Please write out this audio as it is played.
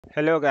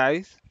Hello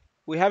guys,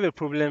 we have a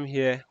problem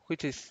here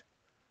which is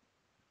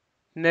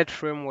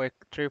netframework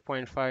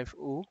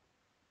 3.50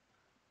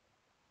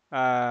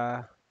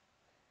 uh,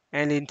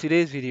 and in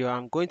today's video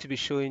I'm going to be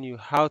showing you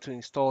how to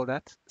install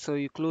that. So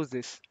you close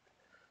this,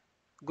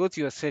 go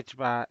to your search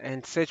bar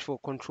and search for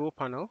control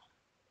panel.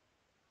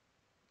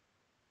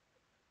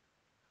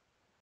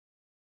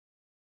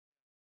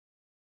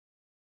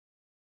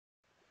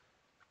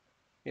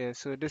 Yeah,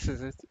 so this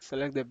is it.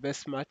 Select the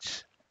best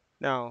match.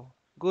 Now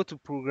go to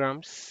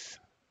programs,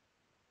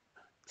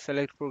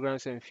 select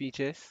programs and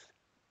features.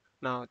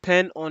 Now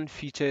turn on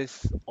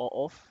features or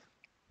off.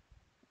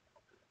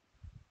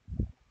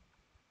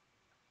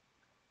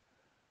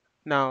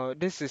 Now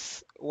this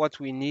is what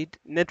we need,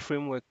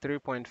 netframework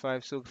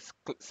 3.5, so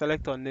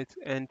select on it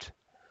and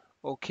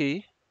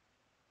OK.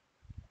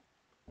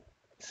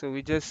 So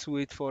we just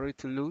wait for it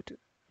to load.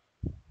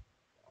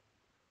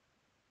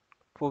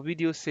 For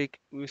video's sake,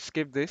 we'll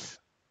skip this.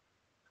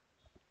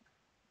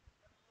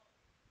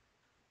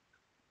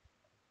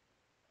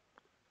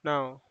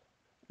 Now,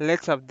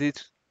 let's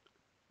update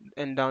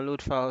and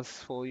download files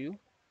for you.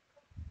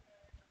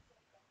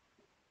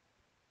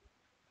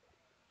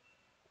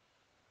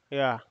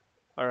 Yeah,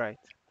 all right.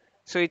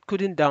 So it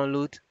couldn't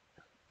download.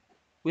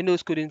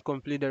 Windows couldn't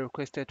complete the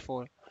requested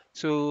file.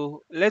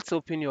 So let's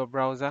open your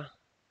browser.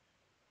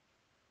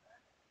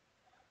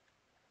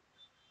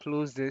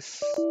 Close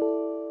this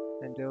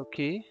and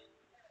OK.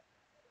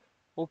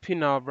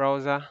 Open our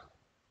browser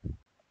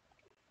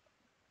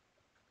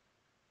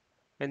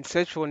and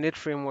search for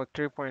netframework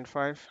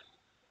 3.5.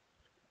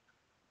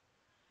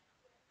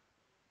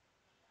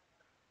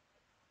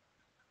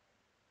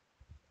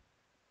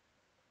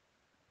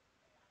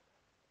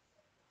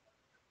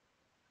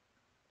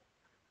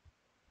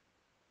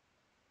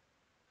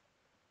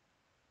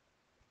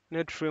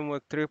 Netframework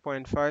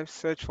 3.5.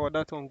 Search for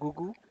that on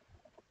Google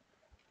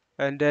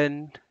and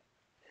then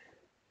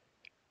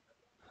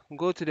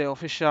go to the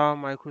official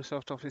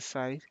Microsoft Office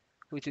site,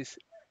 which is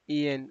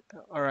EN.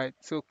 All right,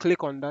 so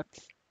click on that.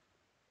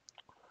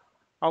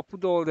 I'll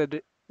put all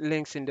the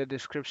links in the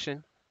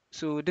description.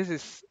 So this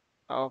is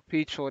our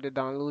page for the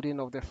downloading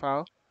of the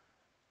file.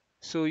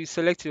 So you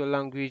select your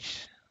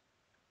language.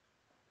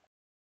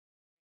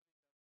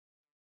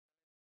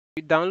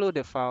 You download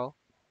the file.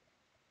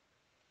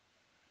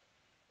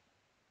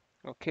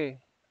 Okay,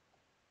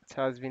 it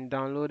has been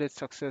downloaded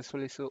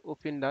successfully. So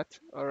open that.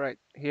 All right,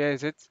 here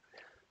is it.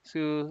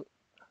 So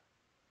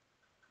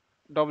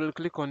double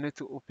click on it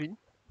to open.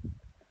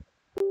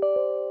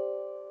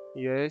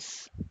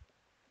 Yes.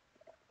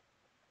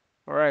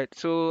 All right,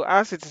 so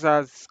as it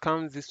has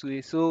come this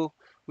way, so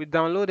we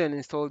download and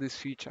install this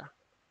feature.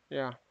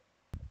 Yeah.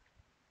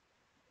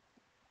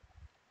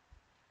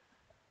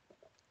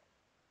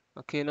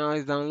 Okay, now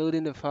it's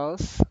downloading the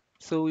files.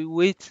 So we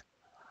wait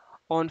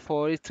on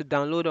for it to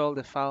download all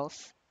the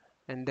files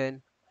and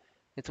then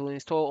it will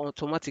install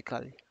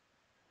automatically.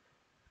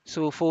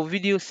 So for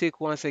video sake,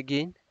 once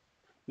again,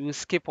 we will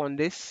skip on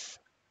this.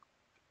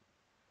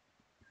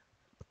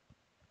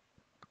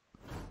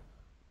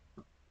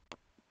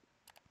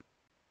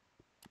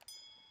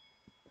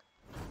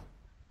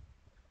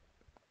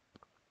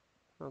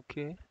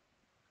 Okay,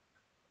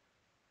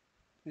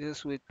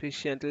 just wait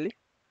patiently.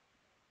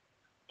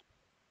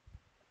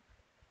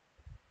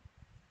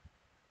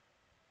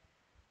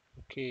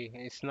 Okay,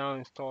 it's now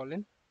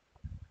installing.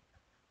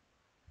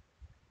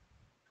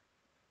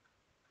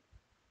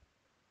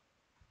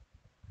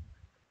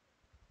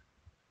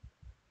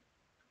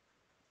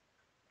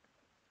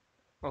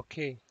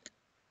 Okay,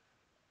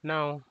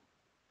 now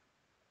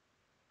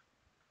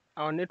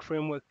our net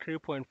framework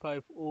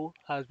 3.50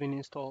 has been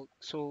installed.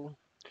 So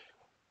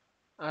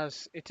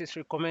as it is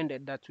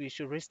recommended that we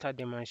should restart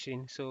the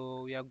machine,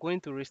 so we are going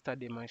to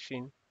restart the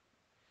machine.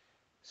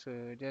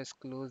 So just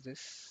close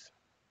this,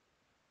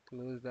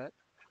 close that,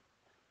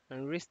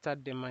 and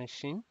restart the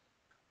machine.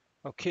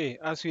 Okay,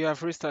 as we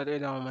have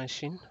restarted our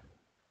machine,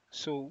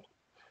 so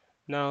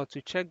now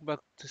to check back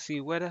to see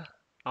whether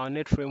our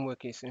net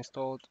framework is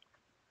installed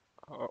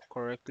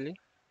correctly,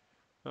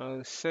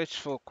 I'll search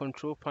for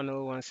control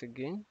panel once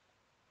again.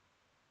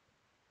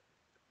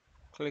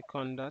 Click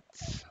on that.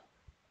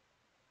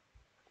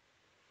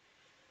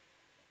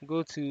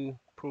 Go to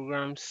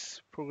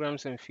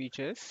programs and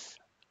features.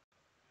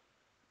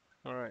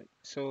 All right,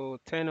 so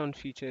turn on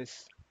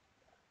features.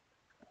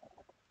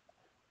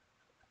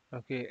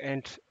 Okay,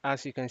 and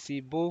as you can see,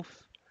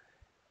 both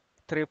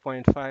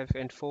 3.5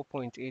 and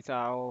 4.8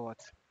 are all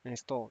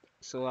installed.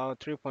 So our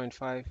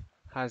 3.5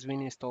 has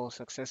been installed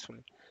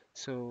successfully.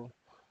 So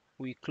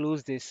we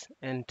close this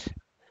and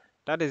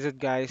that is it,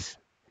 guys.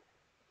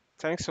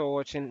 Thanks for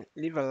watching.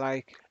 Leave a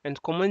like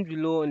and comment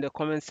below in the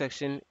comment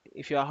section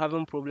if you are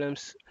having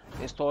problems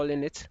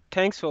installing it.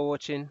 Thanks for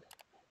watching.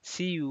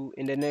 See you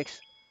in the next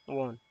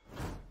one.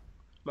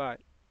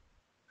 Bye.